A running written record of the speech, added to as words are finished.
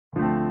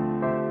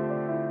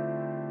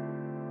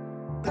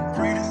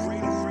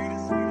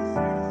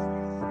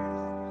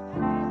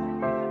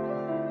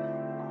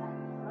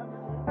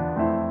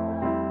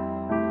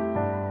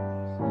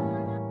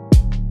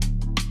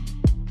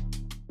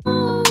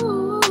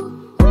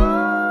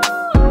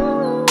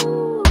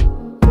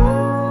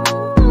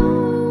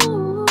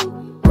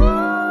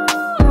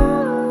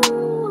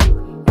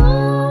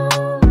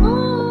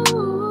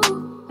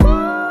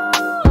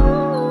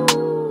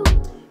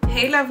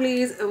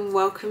lovelies, and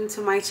welcome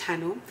to my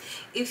channel.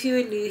 If you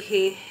are new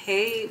here,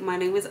 hey, my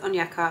name is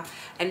Onyeka,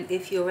 and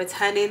if you're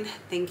returning,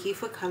 thank you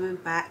for coming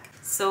back.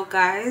 So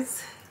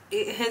guys,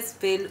 it has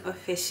been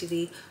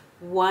officially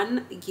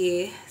 1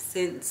 year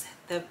since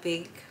the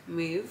big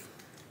move.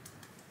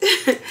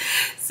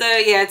 So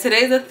yeah,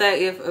 today's the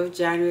 30th of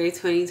January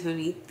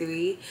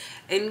 2023,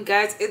 and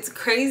guys, it's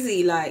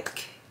crazy.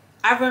 Like,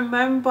 I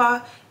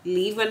remember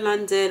leaving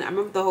London. I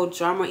remember the whole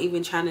drama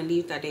even trying to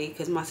leave that day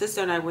because my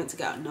sister and I went to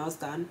get our nails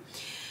done.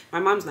 My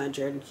mom's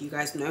Nigerian, you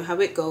guys know how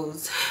it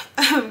goes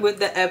with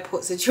the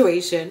airport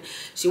situation.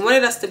 She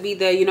wanted us to be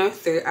there, you know,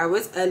 3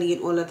 hours early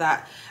and all of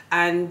that,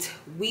 and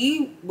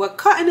we were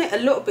cutting it a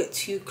little bit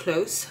too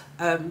close.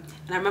 And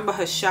I remember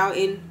her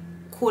shouting,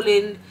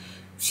 calling.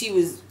 She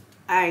was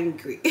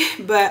angry.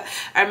 But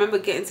I remember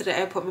getting to the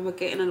airport, I remember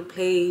getting on a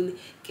plane,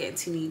 getting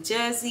to New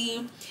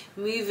Jersey,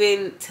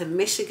 moving to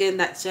Michigan.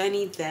 That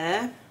journey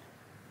there,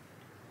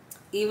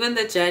 even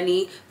the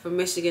journey from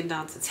Michigan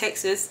down to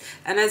Texas,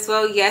 and as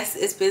well, yes,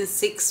 it's been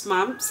 6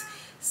 months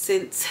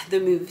since the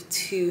move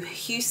to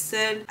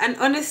Houston, and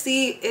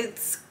honestly,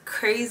 it's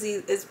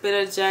crazy. It's been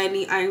a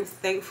journey. I'm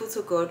thankful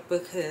to God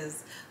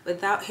because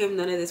without him,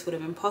 none of this would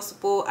have been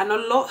possible, and a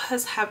lot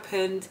has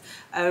happened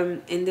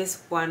in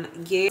this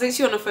 1 year. I was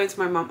actually on the phone to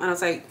my mom and I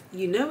was like,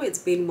 you know, it's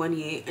been 1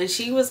 year, and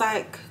she was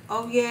like,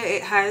 oh yeah,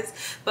 it has.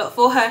 But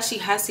for her, she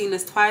has seen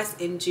us twice,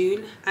 in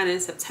June and in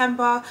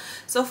September,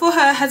 so for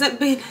her it hasn't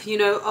been, you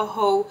know, a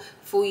whole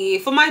full year.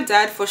 For my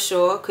dad, for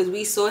sure, because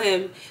we saw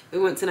him, we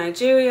went to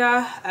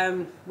Nigeria,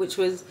 which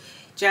was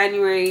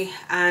January,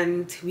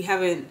 and we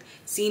haven't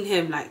seen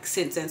him like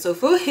since then. So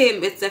for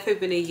him, it's definitely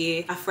been a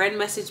year. A friend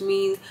messaged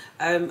me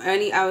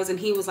early hours, and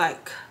he was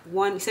like,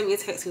 he sent me a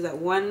text. He was like,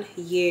 1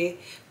 year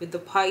with the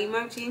party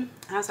emoji, and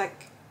I was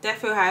like,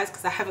 definitely has,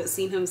 because I haven't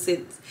seen him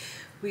since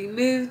we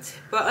moved.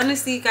 But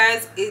honestly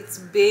guys, it's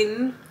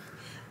been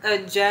a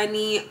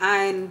journey,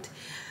 and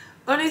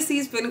honestly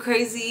it's been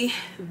crazy,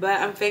 but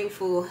I'm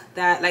thankful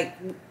that like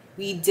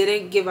we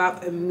didn't give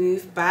up and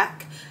move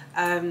back.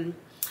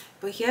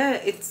 But yeah,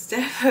 it's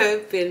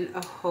definitely been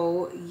a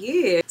whole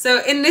year.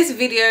 So in this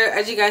video,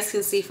 as you guys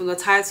can see from the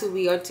title,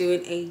 we are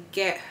doing a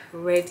get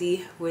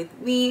ready with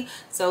me.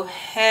 So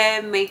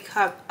hair,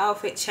 makeup,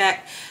 outfit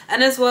check,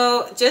 and as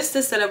well, just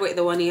to celebrate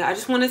the 1 year, I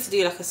just wanted to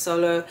do like a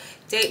solo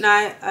date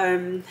night.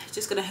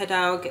 Just gonna head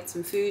out, get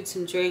some food,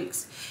 some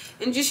drinks,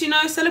 and just, you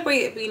know, celebrate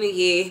it being a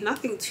year.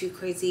 Nothing too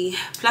crazy.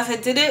 Plus I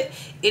did it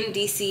in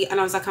DC, and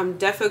I was like, I'm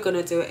definitely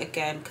gonna do it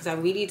again because I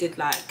really did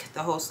like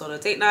the whole solo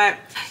date night.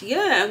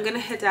 Yeah, I'm gonna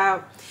head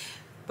out.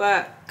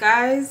 But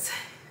guys,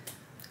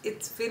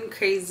 it's been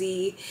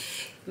crazy.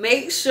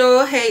 Make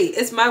sure, hey,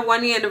 it's my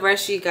 1 year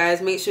anniversary,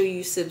 guys. Make sure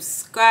you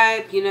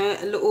subscribe, you know,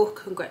 a little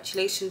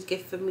congratulations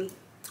gift for me.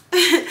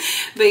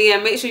 But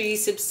yeah, make sure you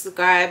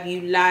subscribe,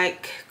 you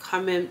like,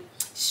 comment,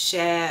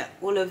 share,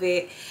 all of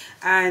it,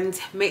 and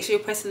make sure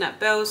you're pressing that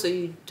bell so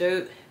you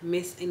don't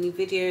miss any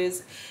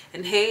videos.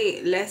 And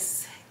hey,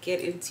 let's get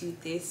into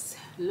this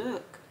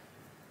look.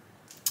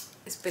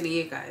 It's been a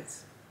year,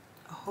 guys,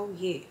 a whole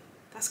year.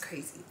 That's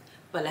crazy,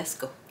 but let's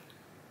go.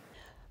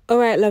 All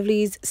right,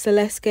 lovelies, so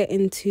let's get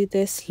into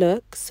this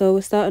look. So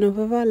we're starting off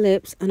with our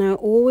lips, and I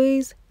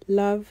always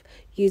love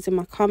using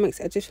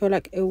Maccosmetics. I just feel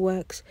like it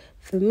works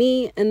for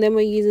me. And then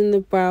we're using the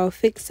brow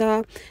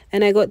fixer,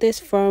 and I got this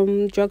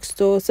from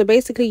drugstore. So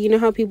basically, you know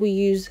how people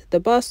use the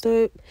bar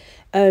soap,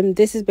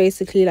 this is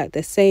basically like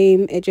the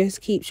same. It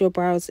just keeps your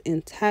brows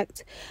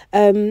intact.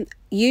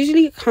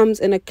 Usually it comes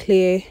in a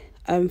clear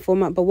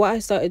format, but what I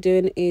started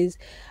doing is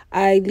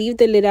I leave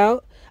the lid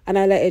out and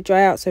I let it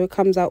dry out so it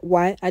comes out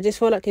white. I just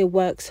feel like it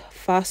works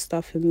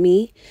faster for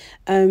me,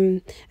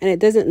 and it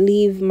doesn't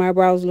leave my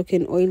brows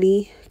looking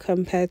oily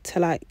compared to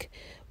like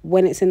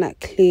when it's in that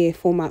clear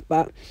format.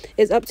 But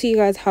it's up to you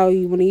guys how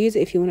you want to use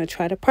it, if you want to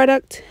try the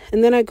product.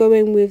 And then I go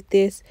in with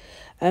this,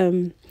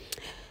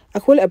 I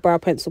call it a brow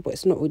pencil, but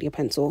it's not really a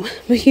pencil,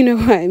 but you know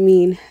what I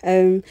mean.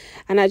 And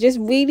I just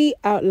really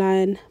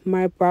outline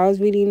my brows,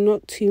 really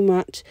not too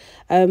much.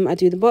 I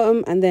do the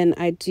bottom and then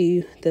I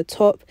do the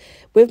top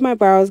with my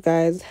brows,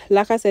 guys.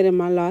 Like I said in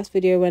my last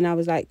video, when I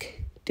was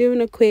like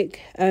doing a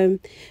quick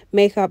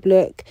makeup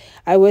look,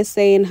 I was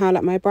saying how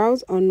like my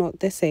brows are not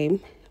the same.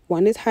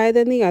 One is higher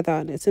than the other,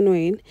 and it's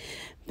annoying.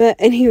 But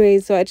anyway,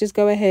 so I just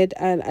go ahead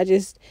and I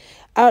just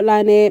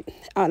outline it,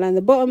 outline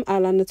the bottom,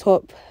 outline the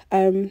top.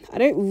 I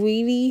don't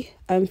really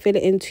fill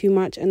it in too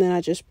much, and then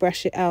I just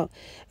brush it out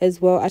as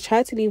well. I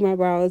try to leave my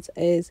brows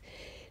as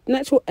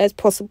natural as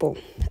possible,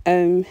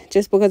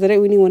 just because I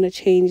don't really want to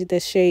change the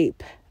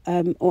shape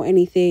or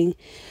anything.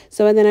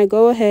 So and then I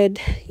go ahead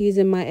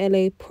using my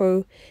LA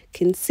Pro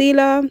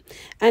concealer,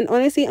 and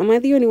honestly, am I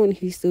the only one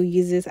who still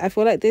uses? I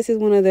feel like this is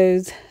one of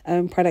those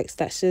products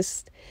that's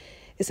just,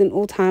 it's an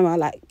all-timer.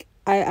 Like,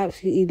 I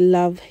absolutely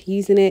love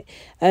using it,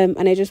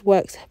 and it just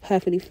works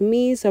perfectly for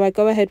me. So I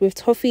go ahead with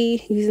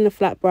Toffee using a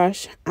flat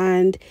brush,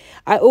 and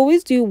I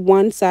always do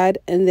one side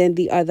and then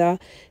the other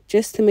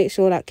just to make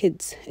sure that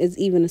it's as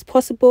even as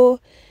possible.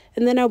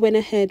 And then I went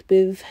ahead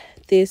with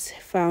this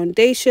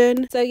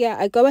foundation. So yeah,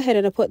 I go ahead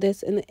and I put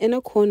this in the inner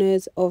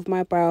corners of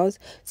my brows.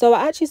 So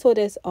I actually saw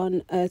this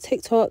on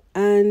TikTok,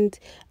 and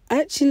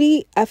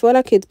actually I feel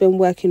like it's been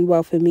working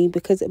well for me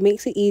because it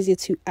makes it easier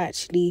to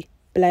actually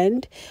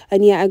blend.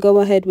 And yeah, I go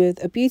ahead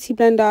with a beauty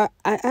blender.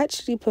 I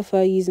actually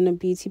prefer using a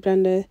beauty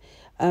blender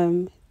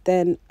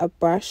than a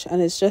brush,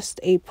 and it's just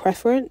a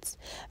preference.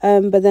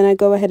 But then I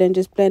go ahead and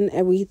just blend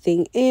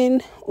everything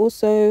in.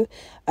 Also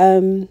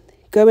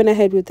going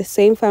ahead with the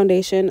same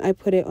foundation, I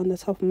put it on the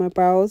top of my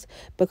brows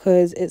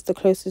because it's the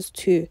closest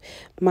to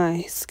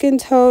my skin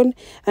tone.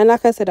 And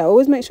like I said, I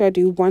always make sure I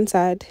do one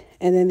side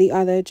and then the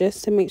other,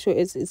 just to make sure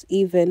it's as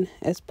even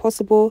as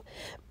possible.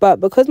 But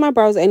because my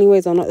brows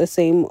anyways are not the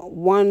same,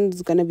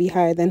 one's gonna be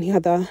higher than the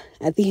other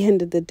at the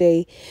end of the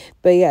day.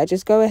 But yeah,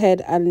 just go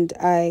ahead and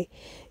I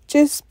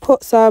just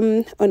put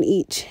some on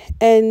each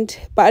end,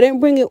 but I don't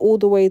bring it all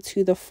the way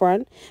to the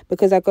front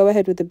because I go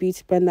ahead with the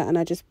beauty blender and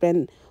I just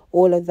blend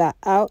all of that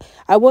out.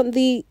 I want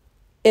the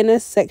inner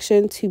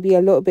section to be a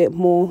little bit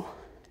more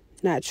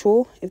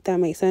natural, if that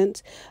makes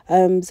sense.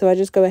 So I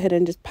just go ahead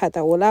and just pat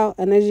that all out,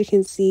 and as you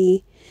can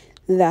see,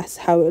 that's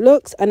how it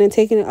looks. And then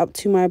taking it up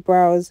to my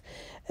brows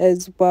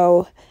as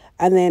well,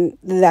 and then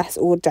that's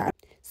all done.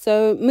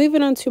 So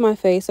moving on to my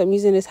face, I'm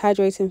using this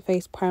hydrating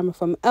face primer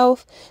from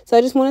Elf. So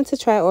I just wanted to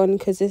try it on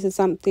because this is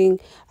something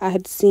I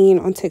had seen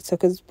on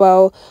TikTok as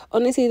well.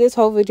 Honestly, this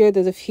whole video,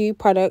 there's a few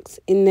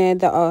products in there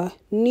that are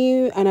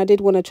new and I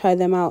did want to try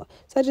them out.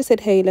 So I just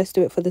said, hey, let's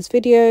do it for this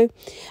video.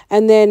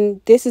 And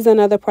then this is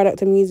another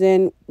product I'm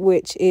using,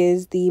 which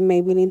is the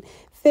Maybelline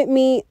Fit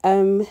Me,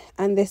 and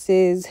this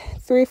is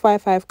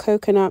 355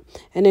 coconut,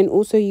 and then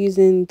also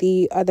using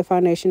the other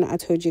foundation that I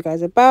told you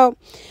guys about.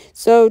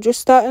 So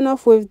just starting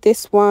off with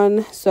this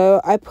one,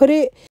 so I put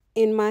it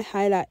in my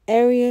highlight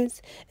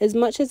areas. As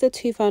much as the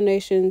two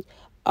foundations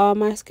are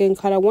my skin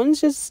color,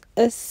 one's just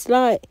a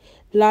slight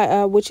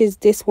lighter, which is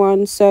this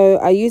one. So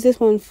I use this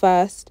one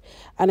first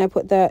and I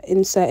put that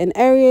in certain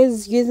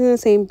areas using the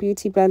same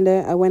beauty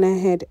blender. I went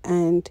ahead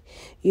and,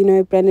 you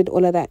know, blended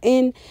all of that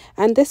in.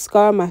 And this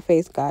scar on my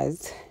face,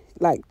 guys,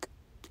 like,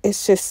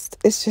 it's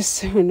just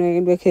so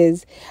annoying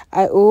because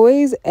I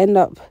always end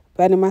up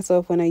burning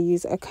myself when I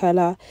use a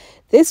color.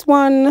 This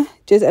one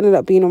just ended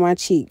up being on my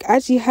cheek. I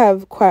actually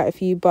have quite a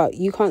few, but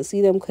you can't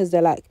see them because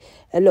they're like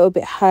a little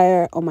bit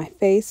higher on my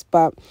face.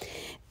 But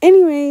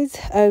anyways,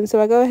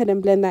 so I go ahead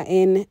and blend that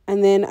in,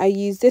 and then I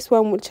use this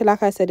one, which,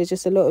 like I said, is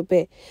just a little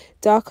bit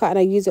darker, and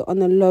I use it on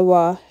the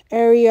lower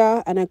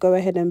area, and I go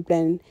ahead and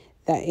blend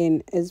that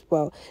in as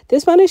well.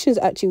 This foundation is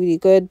actually really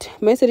good.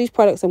 Most of these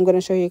products I'm going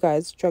to show you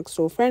guys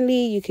drugstore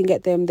friendly. You can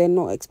get them, they're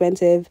not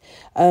expensive.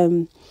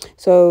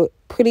 So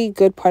pretty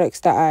good products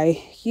that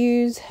I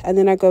use. And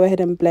then I go ahead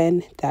and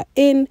blend that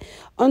in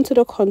onto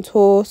the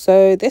contour.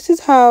 So this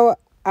is how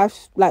I've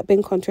like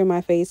been contouring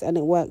my face, and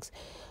it works,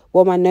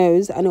 well, my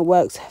nose, and it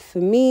works for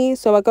me.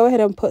 So I go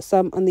ahead and put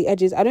some on the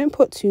edges. I don't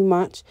put too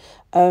much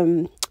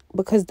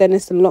because then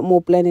it's a lot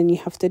more blending you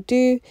have to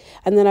do.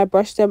 And then I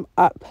brush them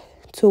up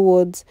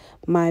towards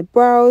my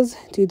brows,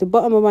 do the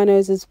bottom of my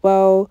nose as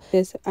well,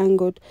 this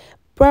angled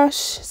brush.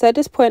 So at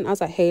this point I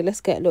was like, hey, let's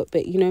get a little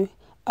bit, you know,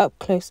 up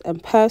close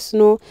and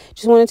personal.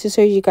 Just wanted to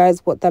show you guys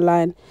what the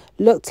line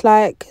looked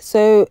like.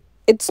 So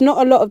it's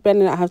not a lot of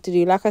blending I have to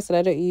do. Like I said,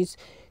 I don't use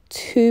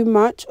too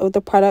much of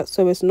the product,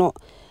 so it's not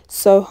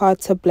so hard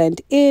to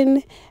blend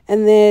in.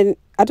 And then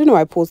I don't know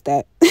why I paused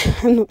there.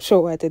 I'm not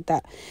sure why I did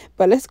that,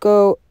 but let's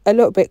go a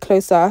little bit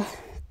closer.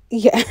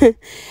 Yeah.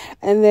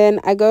 And then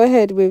I go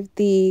ahead with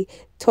the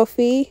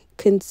Toffee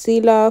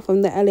concealer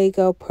from the LA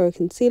Girl Pro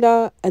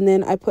concealer, and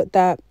then I put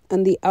that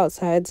on the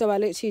outside. So I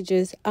literally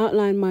just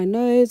outline my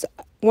nose.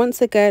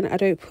 Once again, I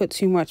don't put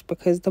too much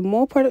because the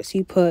more products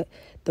you put,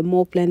 the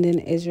more blending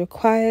is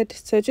required.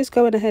 So just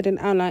going ahead and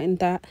outlining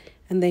that,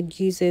 and then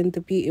using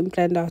the beauty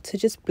blender to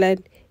just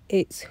blend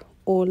it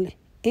all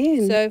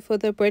in. So for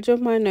the bridge of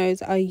my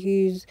nose, I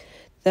use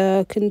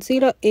the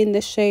concealer in the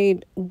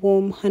shade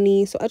Warm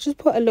Honey. So I just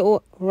put a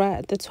little right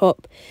at the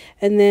top,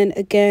 and then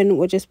again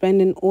we're just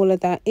blending all of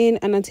that in,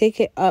 and I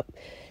take it up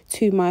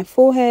to my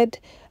forehead,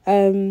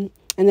 and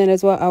then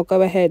as well I'll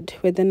go ahead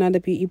with another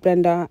beauty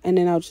blender, and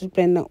then I'll just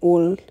blend that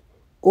all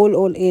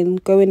in,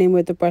 going in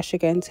with the brush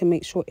again to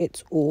make sure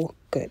it's all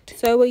good.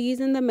 So we're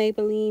using the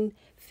Maybelline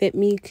Fit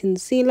Me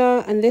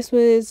concealer, and this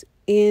was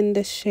in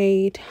the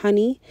shade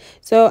Honey.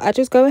 So I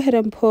just go ahead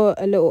and put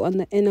a little on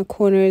the inner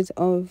corners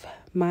of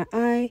my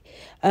eye.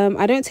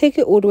 I don't take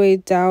it all the way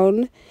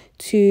down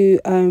to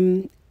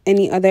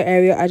any other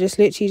area. I just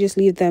literally just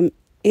leave them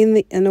in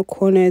the inner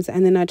corners,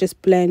 and then I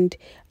just blend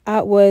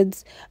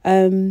outwards,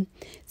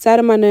 side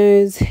of my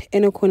nose,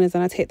 inner corners,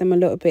 and I take them a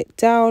little bit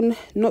down,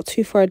 not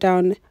too far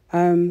down.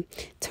 to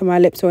my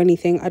lips or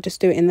anything. I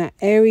just do it in that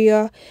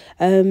area,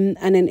 and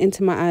then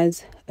into my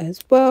eyes as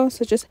well.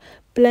 So just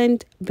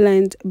blend,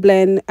 blend,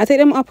 blend. I take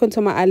them up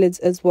onto my eyelids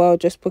as well,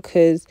 just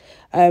because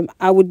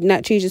I would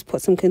naturally just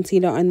put some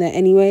concealer on there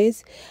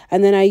anyways,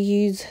 and then I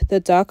use the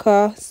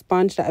darker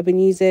sponge that I've been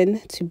using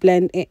to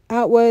blend it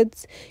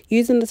outwards,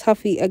 using the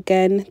Toffee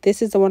again.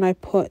 This is the one I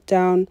put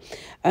down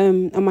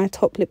on my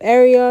top lip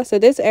area. So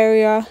this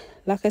area,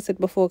 like I said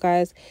before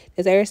guys,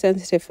 is area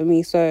sensitive for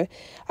me, so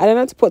I don't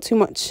have to put too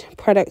much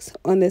products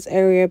on this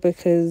area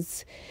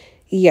because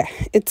yeah,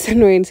 it's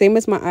annoying. Same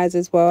as my eyes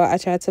as well. I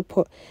try to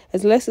put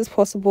as less as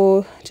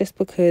possible just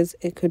because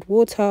it could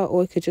water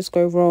or it could just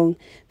go wrong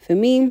for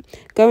me.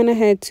 Going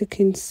ahead to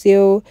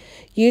conceal,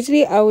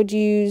 usually I would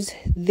use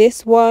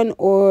this one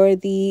or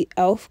the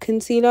Elf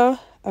concealer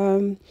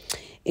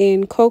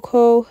in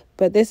Cocoa,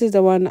 but this is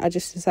the one I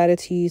just decided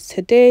to use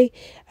today.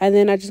 And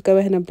then I just go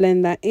ahead and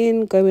blend that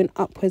in, going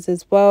upwards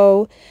as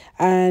well,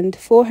 and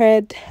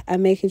forehead,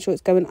 and making sure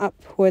it's going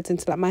upwards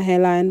into like my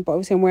hairline. But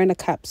obviously I'm wearing a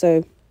cap,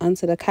 so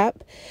onto the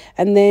cap.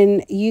 And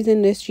then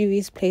using this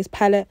Juvia's Place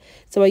palette,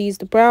 so I use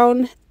the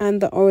brown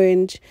and the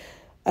orange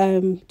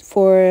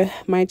for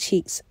my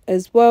cheeks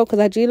as well, because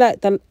I do like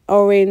the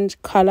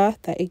orange color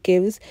that it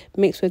gives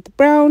mixed with the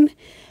brown.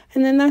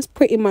 And then that's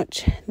pretty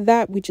much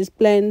that. We just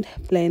blend,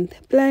 blend,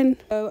 blend.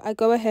 So I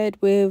go ahead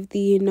with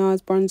the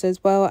NARS bronzer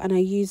as well, and I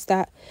use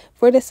that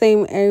for the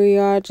same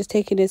area, just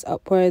taking this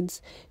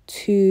upwards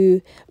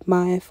to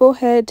my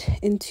forehead,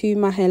 into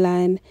my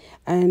hairline,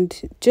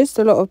 and just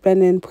a lot of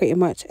blending pretty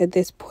much at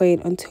this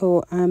point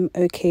until I'm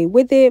okay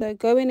with it. So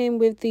going in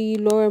with the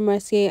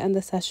Mercier and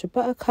the Sasha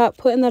Buttercup,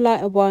 putting the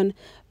lighter one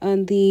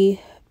on the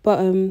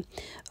bottom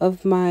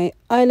of my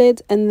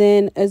eyelids, and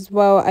then as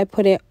well I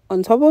put it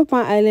on top of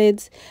my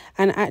eyelids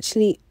and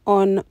actually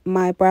on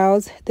my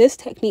brows. This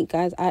technique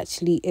guys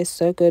actually is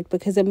so good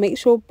because it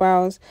makes your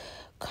brows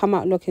come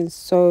out looking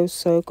so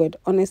good.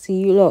 Honestly,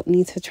 you lot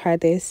need to try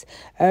this.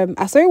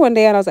 I saw it one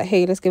day and I was like,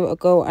 hey, let's give it a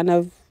go, and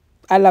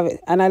I love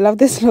it, and I love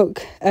this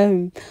look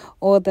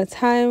all the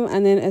time.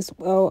 And then as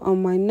well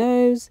on my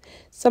nose,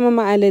 some of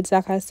my eyelids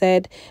like I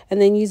said, and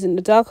then using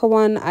the darker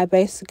one I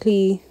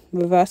basically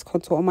reverse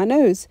contour on my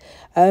nose.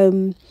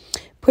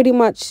 Pretty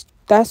much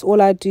that's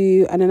all I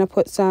do, and then I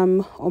put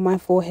some on my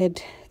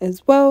forehead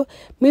as well.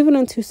 Moving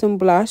on to some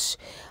blush.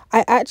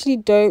 I actually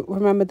don't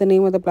remember the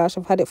name of the blush,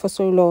 I've had it for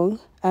so long.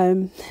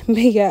 But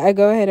yeah, I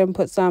go ahead and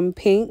put some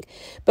pink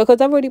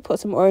because I've already put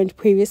some orange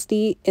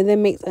previously. It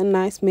then makes a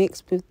nice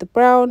mix with the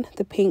brown,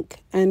 the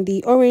pink and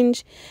the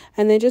orange.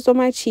 And then just on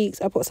my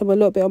cheeks I put some a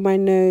little bit on my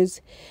nose.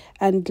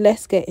 And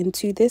let's get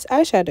into this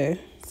eyeshadow.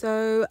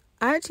 So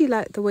I actually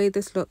like the way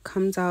this look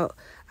comes out,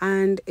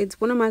 and it's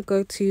one of my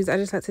go-tos. I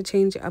just like to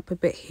change it up a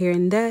bit here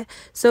and there.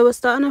 So we're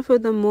starting off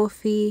with the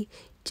Morphe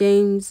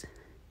James,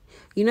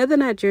 you know, the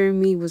Nigerian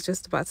me was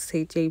just about to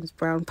say James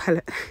Brown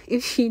palette.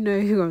 If you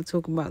know who I'm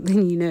talking about,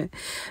 then you know.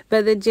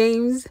 But the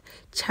James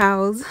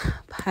Charles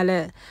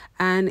palette,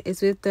 and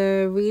it's with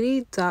the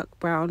really dark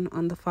brown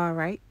on the far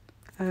right.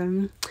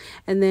 And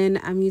then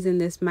I'm using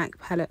this MAC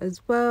palette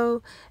as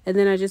well, and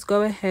then I just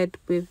go ahead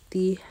with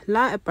the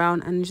lighter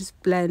brown and just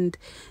blend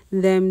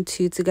them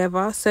two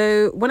together.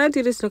 So when I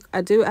do this look,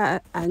 I do it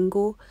at an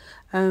angle,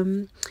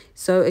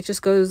 so it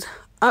just goes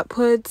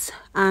upwards,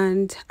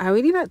 and I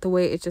really like the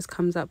way it just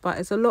comes up, but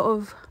it's a lot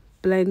of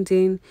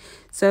blending.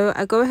 So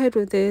I go ahead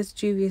with this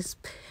Juvia's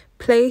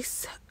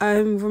Place.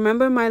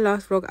 Remember my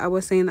last vlog I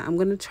was saying that I'm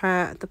gonna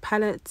try out the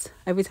palettes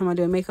every time I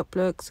do a makeup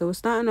look. So we're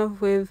starting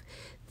off with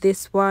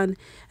this one,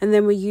 and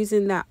then we're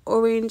using that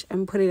orange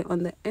and putting it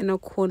on the inner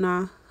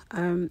corner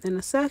in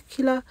a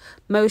circular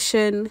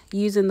motion,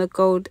 using the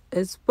gold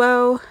as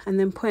well, and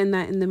then putting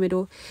that in the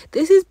middle.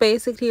 This is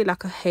basically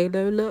like a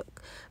halo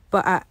look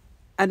but at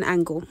an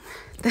angle.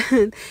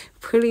 Then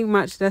pretty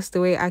much that's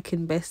the way I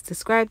can best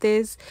describe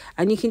this,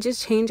 and you can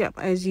just change up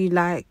as you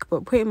like,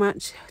 but pretty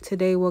much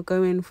today we're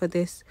going for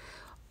this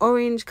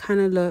orange kind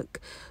of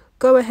look.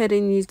 Go ahead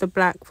and use the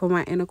black for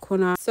my inner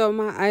corner. So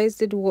my eyes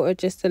did water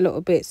just a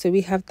little bit, so we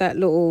have that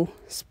little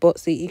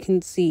spots that you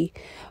can see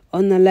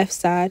on the left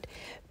side,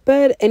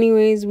 but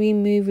anyways we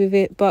move with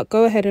it. But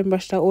go ahead and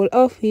brush that all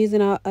off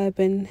using our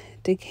Urban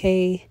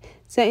Decay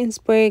setting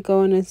spray. Go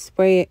on and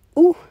spray it,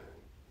 ooh,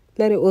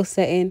 let it all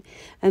set in,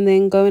 and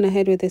then going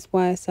ahead with this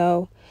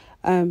YSL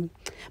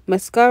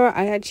mascara.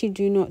 I actually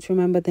do not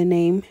remember the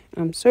name,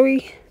 I'm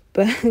sorry,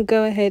 but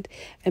go ahead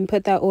and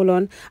put that all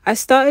on. I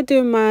started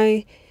doing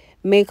my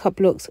makeup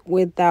looks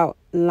without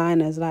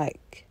liners,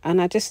 like, and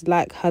I just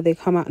like how they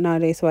come out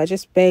nowadays, so I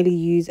just barely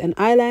use an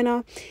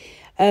eyeliner.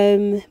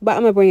 But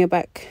I'm gonna bring it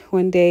back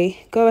one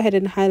day. Go ahead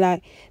and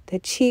highlight the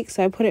cheeks,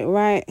 so I put it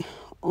right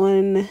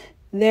on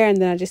there,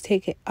 and then I just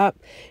take it up,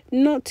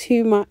 not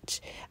too much,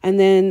 and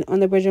then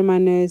on the bridge of my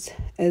nose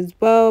as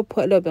well,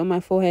 put a little bit on my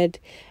forehead,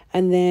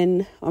 and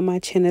then on my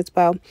chin as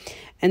well,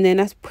 and then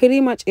that's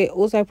pretty much it.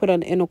 Also I put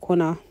on the inner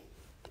corner,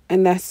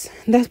 and that's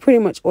pretty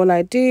much all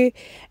I do,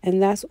 and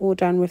that's all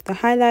done with the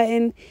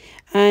highlighting.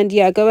 And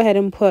yeah, go ahead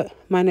and put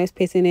my nose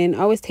piercing in. I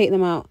always take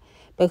them out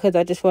because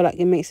I just feel like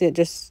it makes it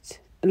just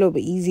a little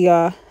bit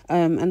easier,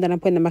 and then I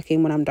put them back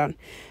in when I'm done.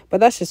 But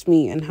that's just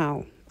me and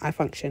how I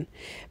function.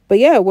 But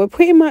yeah, we're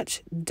pretty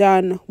much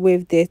done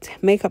with this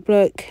makeup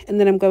look, and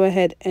then I'm going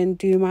ahead and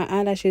do my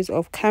eyelashes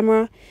off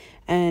camera.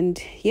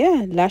 And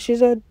yeah,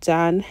 lashes are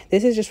done.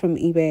 This is just from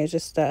eBay. It's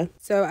just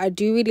so I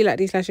do really like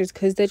these lashes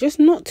because they're just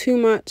not too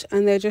much,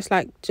 and they're just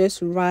like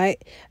just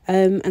right.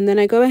 And then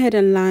I go ahead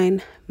and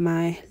line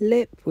my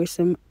lip with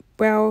some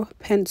brow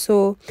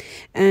pencil,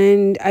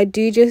 and I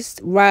do just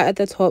right at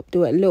the top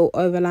do a little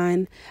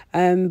overline,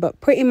 but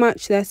pretty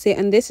much that's it.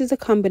 And this is a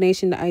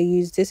combination that I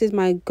use. This is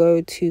my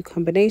go-to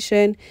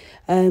combination.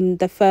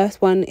 The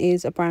first one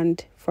is a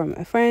brand from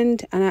a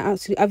friend, and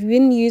I've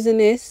been using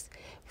this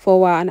for a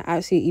while and I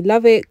absolutely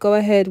love it. Go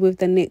ahead with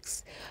the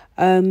NYX,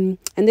 and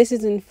this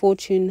is in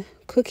Fortune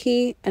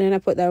Cookie, and then I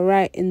put that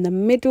right in the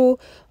middle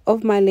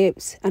of my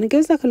lips, and it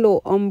gives like a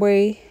little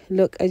ombre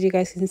look, as you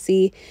guys can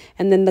see.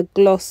 And then the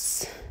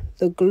gloss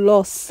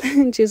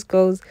just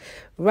goes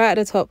right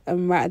at the top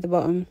and right at the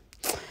bottom,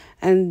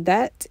 and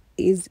that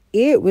is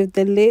it with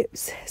the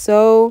lips.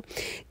 So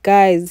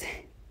guys,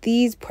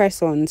 these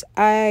press-ons,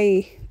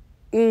 but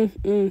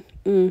I'm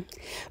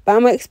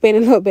gonna explain a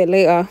little bit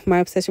later my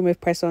obsession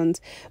with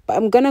press-ons, but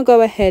I'm gonna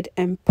go ahead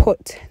and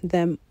put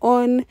them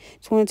on.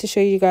 Just wanted to show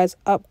you guys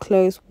up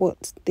close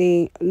what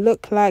they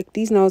look like.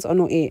 These nails are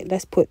not it.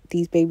 Let's put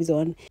these babies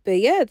on.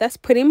 But yeah, that's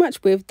pretty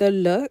much with the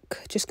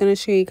look. Just gonna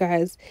show you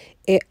guys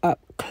it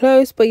up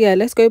close. But yeah,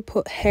 let's go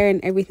put hair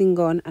and everything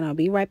on, and I'll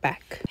be right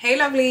back. Hey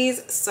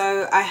lovelies,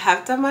 so I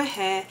have done my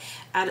hair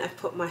and I've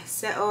put my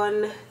set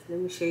on. Let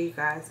me show you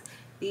guys.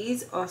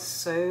 These are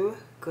so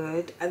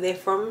good, and they're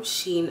from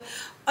Shein.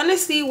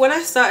 Honestly, when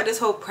I started this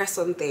whole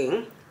press-on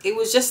thing, it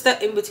was just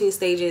the in-between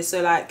stages.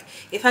 So like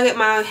if I get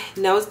my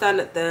nails done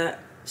at the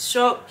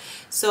shop,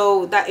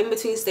 so that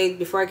in-between stage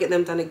before I get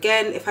them done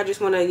again, if I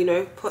just want to, you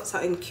know, put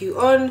something cute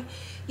on,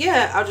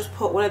 yeah, I'll just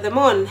put one of them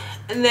on.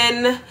 And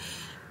then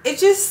it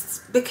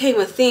just became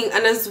a thing.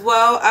 And as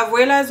well, I've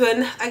realized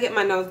when I get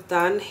my nails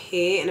done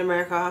here in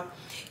America,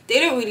 they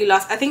don't really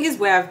last. I think it's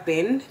where I've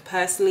been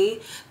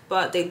personally,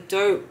 but they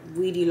don't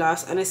really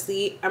last,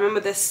 honestly. I remember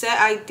the set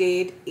I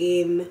did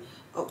in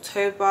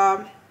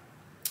October,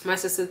 my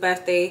sister's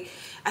birthday.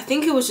 I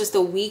think it was just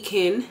a week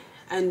in,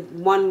 and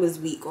one was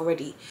weak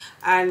already.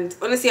 And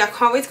honestly, I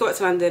can't wait to go back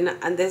to London.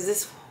 And there's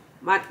this,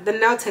 the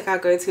nail tech I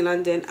go to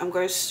London, I'm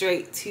going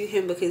straight to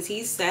him because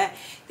he's set.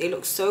 They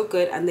look so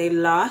good and they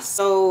last.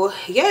 So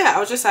yeah, I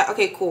was just like,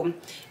 okay, cool,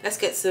 let's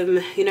get some,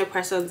 you know,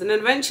 press-ons. And then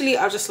eventually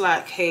I was just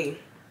like, hey,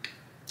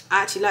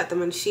 I actually like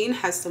them, and Shein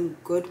has some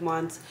good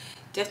ones.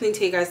 Definitely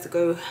tell you guys to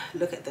go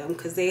look at them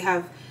because they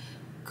have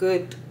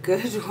good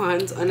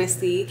ones,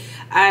 honestly.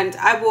 And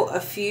I bought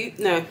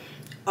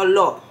a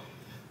lot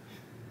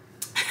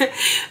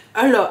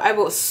I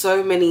bought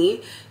so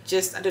many.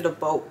 I did a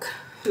bulk,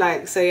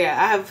 like, so yeah,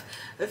 I have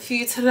a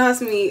few to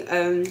last me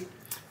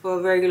for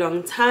a very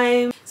long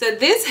time. So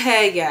this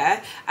hair,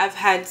 yeah, I've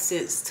had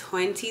since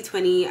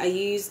 2020. I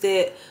used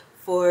it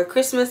for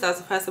Christmas. That was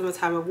the first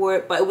time I wore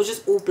it, but it was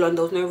just all blonde.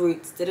 There was no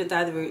roots, didn't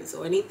dye the roots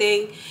or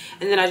anything.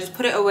 And then I just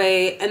put it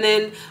away, and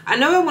then I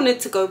know I wanted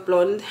to go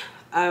blonde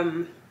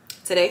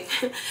today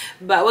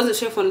but I wasn't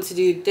sure if I wanted to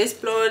do this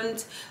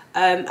blonde.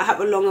 I have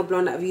a longer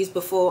blonde that I've used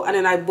before, and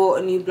then I bought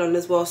a new blonde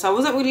as well, so I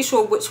wasn't really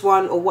sure which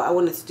one or what I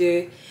wanted to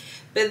do.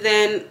 But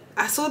then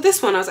I saw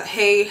this one, I was like,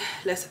 hey,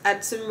 let's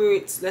add some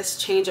roots, let's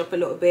change up a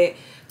little bit.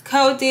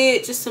 Curled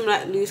it, just some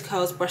like loose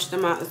curls, brushed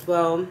them out as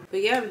well.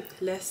 But yeah,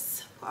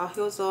 let's put our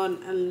heels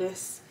on and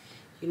let's,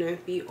 you know,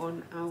 be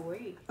on our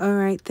way. All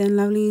right then,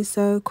 lovely.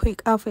 So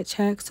quick outfit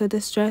check. So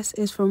this dress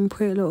is from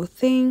Pretty Little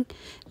Thing.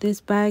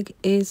 This bag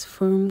is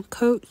from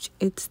Coach.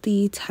 It's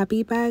the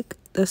tabby bag,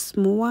 the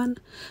small one.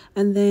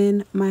 And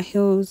then my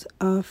heels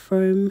are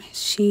from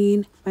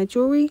Shein. My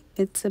jewelry,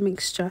 it's a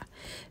mixture.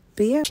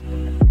 But yeah.